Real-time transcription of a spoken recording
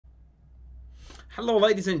Hello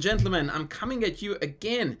ladies and gentlemen, I'm coming at you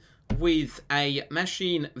again with a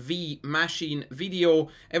machine v machine video.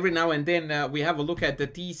 Every now and then we have a look at the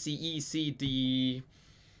TCEC, the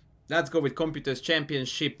let's go with Computers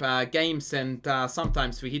Championship games, and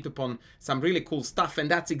sometimes we hit upon some really cool stuff,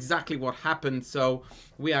 and that's exactly what happened. So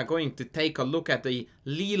we are going to take a look at the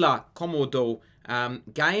Leela Komodo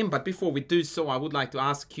game, but before we do so, I would like to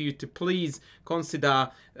ask you to please consider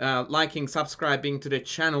liking, subscribing to the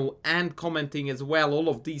channel, and commenting as well. All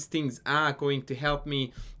of these things are going to help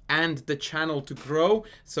me and the channel to grow,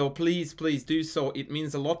 so please do so. It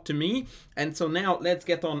means a lot to me. And so now let's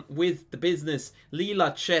get on with the business.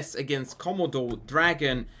 Leela chess against Komodo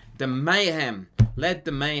Dragon, the mayhem. Let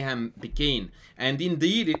the mayhem begin. And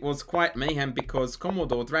indeed it was quite mayhem, because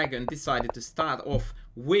Komodo Dragon decided to start off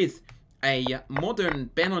with a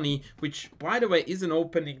modern Benoni, which by the way is an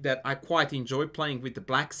opening that I quite enjoy playing with the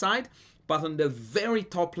black side, but on the very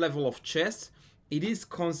top level of chess it is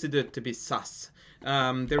considered to be sus.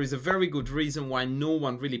 There is a very good reason why no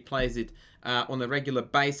one really plays it on a regular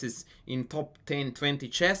basis in top 10, 20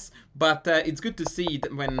 chess, but it's good to see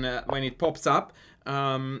that when it pops up.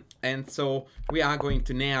 And so we are going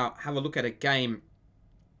to now have a look at a game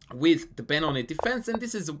with the Benoni defense, and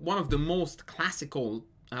this is one of the most classical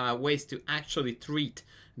ways to actually treat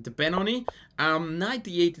the Benoni.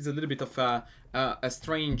 98 is a little bit of a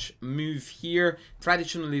strange move here.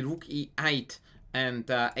 Traditionally rook e8 and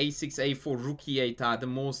a6, a4, rook e8 are the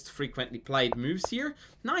most frequently played moves here.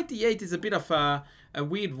 98 is a bit of a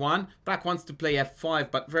weird one. Black wants to play f5,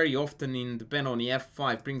 but very often in the Benoni,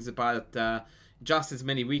 f5 brings about just as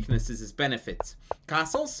many weaknesses as benefits.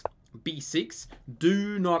 Castles, b6.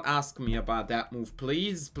 Do not ask me about that move,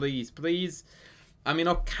 please. I mean,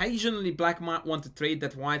 occasionally black might want to trade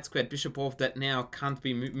that white squared bishop off that now can't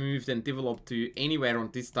be moved and developed to anywhere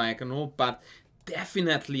on this diagonal, but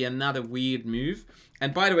definitely another weird move.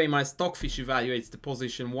 And by the way, my stockfish evaluates the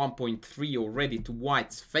position 1.3 already to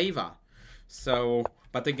white's favor. So,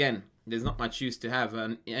 but again, there's not much use to have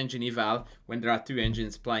an engine eval when there are two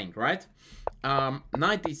engines playing, right? Knight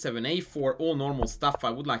d7, a4, all normal stuff.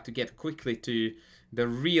 I would like to get quickly to the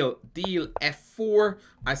real deal. F4,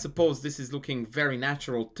 I suppose this is looking very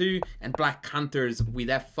natural too, and black counters with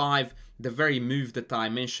f5, the very move that I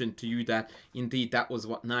mentioned to you, that indeed that was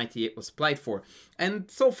what 98 was played for. And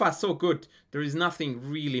so far so good. There is nothing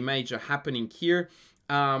really major happening here.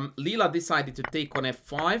 Leela decided to take on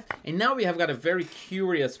f5, and now we have got a very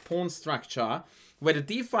curious pawn structure where the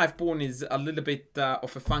d5 pawn is a little bit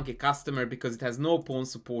of a funky customer because it has no pawn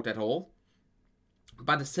support at all.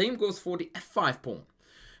 But the same goes for the f5 pawn.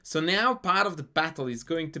 So now part of the battle is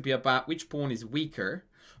going to be about which pawn is weaker,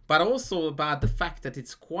 but also about the fact that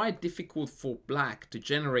it's quite difficult for black to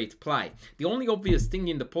generate play. The only obvious thing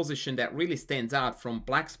in the position that really stands out from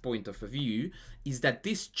black's point of view is that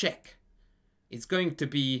this check is going to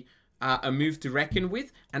be a move to reckon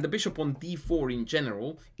with, and the bishop on d4 in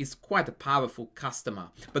general is quite a powerful customer.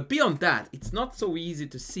 But beyond that, it's not so easy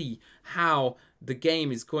to see how the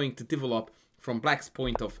game is going to develop from black's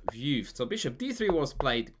point of view. So bishop d3 was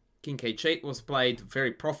played, king h8 was played,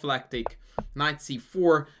 very prophylactic. Knight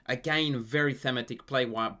c4, again very thematic play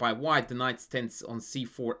by white. The knight stands on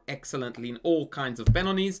c4 excellently in all kinds of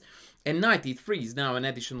Benonis. And knight e3 is now an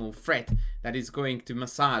additional threat that is going to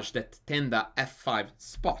massage that tender f5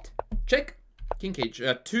 spot. Check, king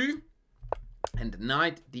h2, and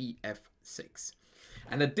knight df6.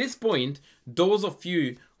 And at this point, those of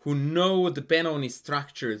you who know the Benoni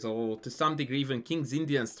structures, or to some degree even King's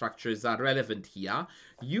Indian structures are relevant here,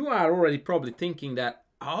 you are already probably thinking that,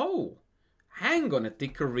 oh, hang on a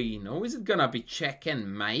tickerino, is it gonna be check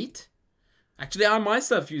and mate? Actually, I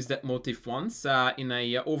myself used that motif once in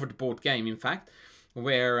a over-the-board game, in fact,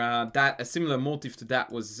 where a similar motif to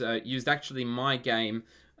that was used actually in my game.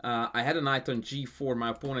 I had a knight on g4, my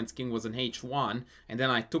opponent's king was on h1, and then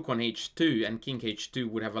I took on h2, and king h2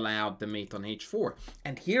 would have allowed the mate on h4.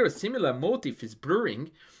 And here a similar motif is brewing,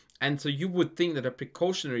 and so you would think that a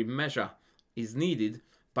precautionary measure is needed,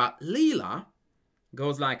 but Leela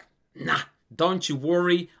goes like, nah, don't you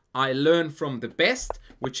worry, I learn from the best,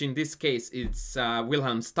 which in this case it's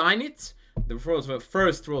Wilhelm Steinitz, the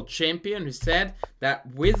first world champion, who said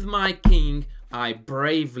that with my king I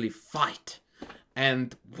bravely fight.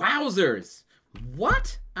 And wowzers,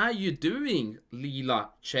 what are you doing, Leela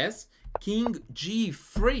chess? King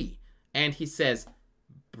g3. And he says,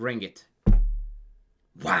 bring it.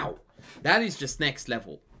 Wow, that is just next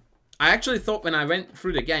level. I actually thought when I went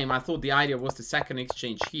through the game, I thought the idea was the second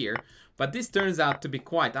exchange here. But this turns out to be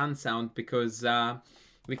quite unsound, because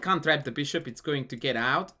We can't trap the bishop, it's going to get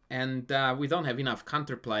out, and we don't have enough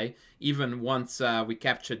counterplay even once we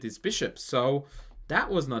capture this bishop. So that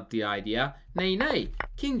was not the idea. Nay, nay,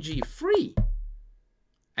 king g3.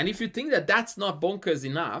 And if you think that that's not bonkers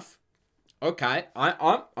enough, okay,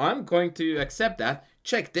 I'm going to accept that.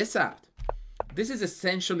 Check this out. This is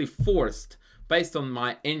essentially forced based on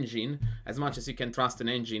my engine, as much as you can trust an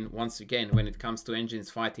engine, once again, when it comes to engines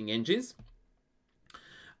fighting engines.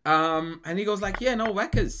 And he goes like, yeah, no,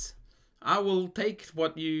 whackers. I will take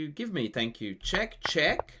what you give me, thank you. Check,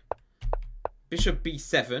 check. Bishop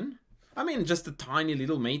b7. I mean, just a tiny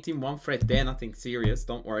little mating, one threat there, nothing serious,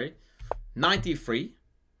 don't worry. Knight e3.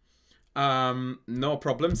 No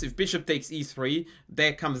problems. If bishop takes e3,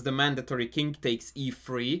 there comes the mandatory king takes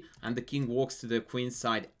e3, and the king walks to the queen's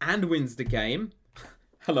side and wins the game.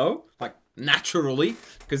 Hello? Like, naturally,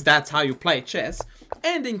 because that's how you play chess.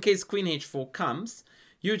 And in case queen h4 comes,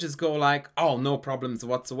 you just go like, oh, no problems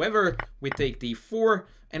whatsoever. We take d4,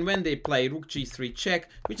 and when they play rook g3 check,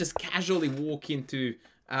 we just casually walk into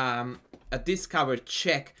a discovered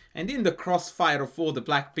check, and in the crossfire of all the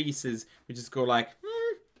black pieces, we just go like,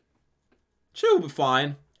 she'll be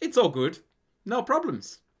fine. It's all good. No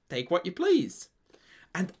problems. Take what you please.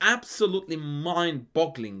 And absolutely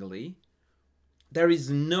mind-bogglingly, there is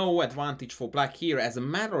no advantage for black here. As a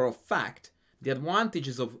matter of fact, the advantage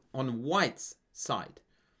is on white's side.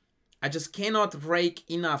 I just cannot rake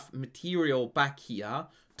enough material back here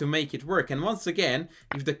to make it work. And once again,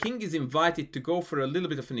 if the king is invited to go for a little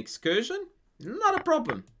bit of an excursion, not a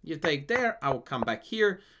problem. You take there, I will come back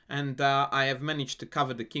here, and I have managed to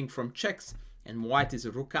cover the king from checks, and white is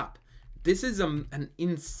a rook up. This is an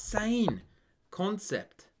insane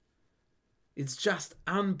concept. It's just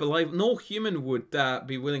unbelievable. No human would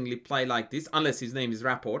be willingly play like this, unless his name is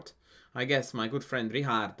Rapport. I guess my good friend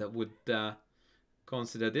Richard would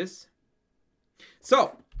consider this.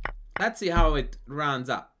 So, let's see how it rounds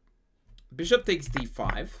up. Bishop takes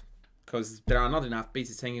d5, because there are not enough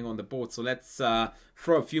pieces hanging on the board. So let's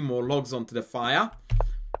throw a few more logs onto the fire.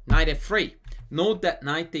 Knight f3. Note that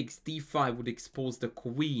knight takes d5 would expose the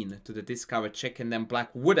queen to the discovered check, and then black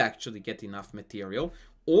would actually get enough material.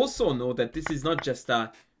 Also note that this is not just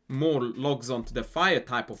a more logs onto the fire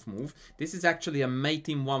type of move. This is actually a mate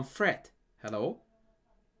in one threat. Hello?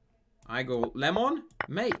 I go lemon,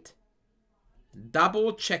 mate.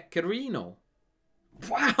 Double checkerino.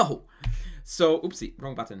 Wow! So, oopsie,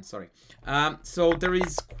 wrong button, sorry. So there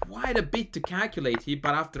is quite a bit to calculate here,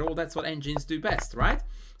 but after all, that's what engines do best, right?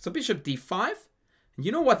 So bishop d5.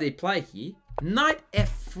 You know what they play here? Knight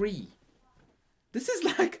f3. This is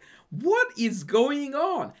like, what is going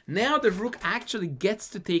on? Now the rook actually gets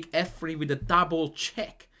to take f3 with a double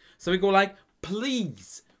check. So we go like,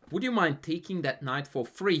 please, would you mind taking that knight for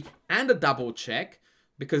free and a double check?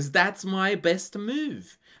 Because that's my best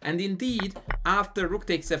move. And indeed, after rook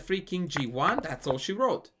takes f3, king g1, that's all she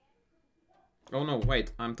wrote. Oh no,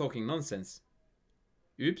 wait, I'm talking nonsense.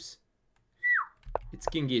 Oops. It's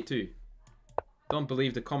king e2. Don't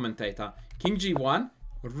believe the commentator. King g1,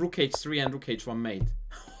 rook h3 and rook h1 mate.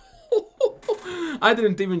 I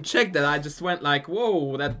didn't even check that. I just went like,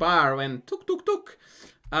 whoa, that bar went tuk tuk tuk.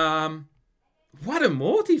 What a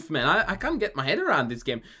motive, man. I can't get my head around this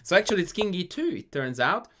game. So actually it's king e2, it turns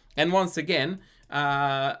out. And once again,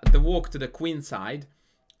 the walk to the queen side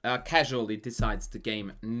casually decides the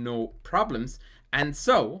game, no problems. And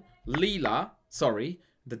so Leela, sorry,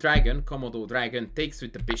 the dragon, Komodo dragon, takes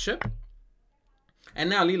with the bishop. And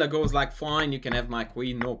now Leela goes like, fine, you can have my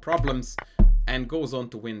queen, no problems. And goes on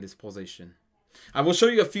to win this position. I will show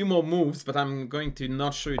you a few more moves, but I'm going to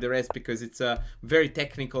not show you the rest because it's a very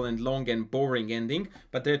technical and long and boring ending.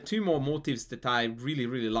 But there are two more motives that I really,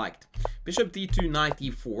 really liked. Bishop d2, knight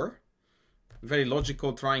e4. Very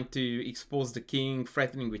logical, trying to expose the king,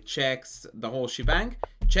 threatening with checks, the whole shebang.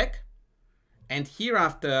 Check. And here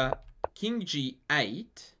after king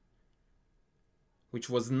g8, which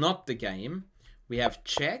was not the game, we have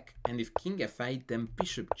check. And if king f8, then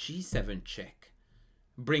bishop g7 check.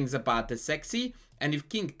 Brings about the sexy, and if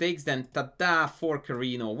king takes, then tada,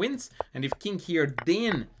 Forcarino wins. And if king here,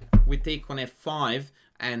 then we take on f5,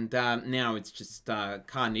 and now it's just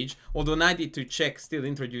carnage. Although knight e2 check still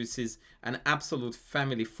introduces an absolute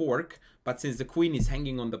family fork, but since the queen is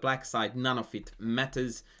hanging on the black side, none of it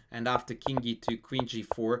matters. And after king e2, queen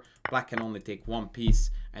g4, black can only take one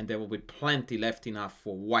piece, and there will be plenty left enough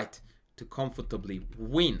for white to comfortably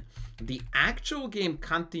win. The actual game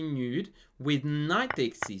continued with knight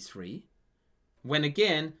takes c3, when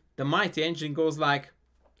again the mighty engine goes like,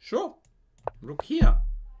 sure, rook here.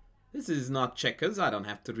 This is not checkers, I don't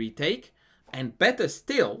have to retake. And better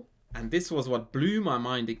still, and this was what blew my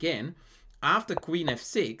mind again, after queen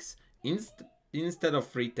f6, instead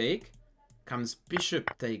of retake, comes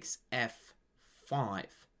bishop takes f5.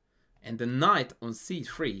 And the knight on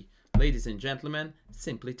c3, ladies and gentlemen,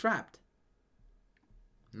 simply trapped.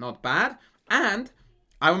 Not bad. And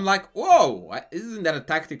I'm like, whoa, isn't that a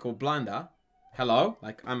tactical blunder? Hello?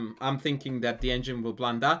 Like, I'm thinking that the engine will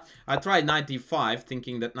blunder. I tried knight d5,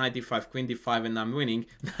 thinking that knight d5, queen d5, and I'm winning.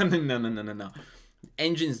 No.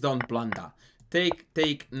 Engines don't blunder.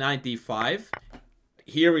 Take knight d5.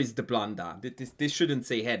 Here is the blunder. This shouldn't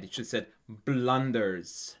say head. It should say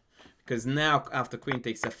blunders. Because now, after queen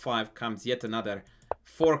takes f5, comes yet another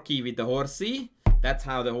forky with the horsey. That's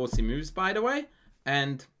how the horsey moves, by the way.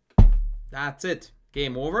 And that's it.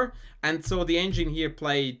 Game over. And so the engine here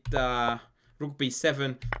played rook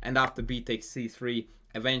b7, and after b takes c3,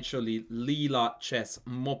 eventually Leela chess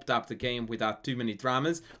mopped up the game without too many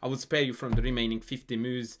dramas. I will spare you from the remaining 50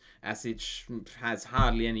 moves, as it has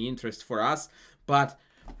hardly any interest for us. But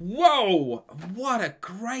whoa, what a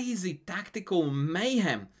crazy tactical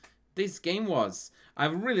mayhem this game was. I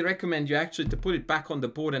really recommend you actually to put it back on the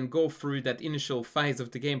board and go through that initial phase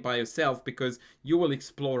of the game by yourself, because you will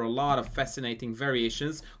explore a lot of fascinating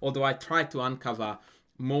variations, although I tried to uncover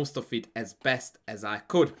most of it as best as I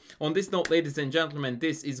could. On this note, ladies and gentlemen,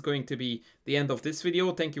 this is going to be the end of this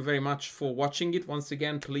video. Thank you very much for watching it. Once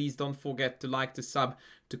again, please don't forget to like, to sub,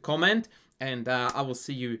 to comment, and I will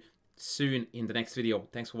see you soon in the next video.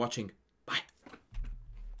 Thanks for watching.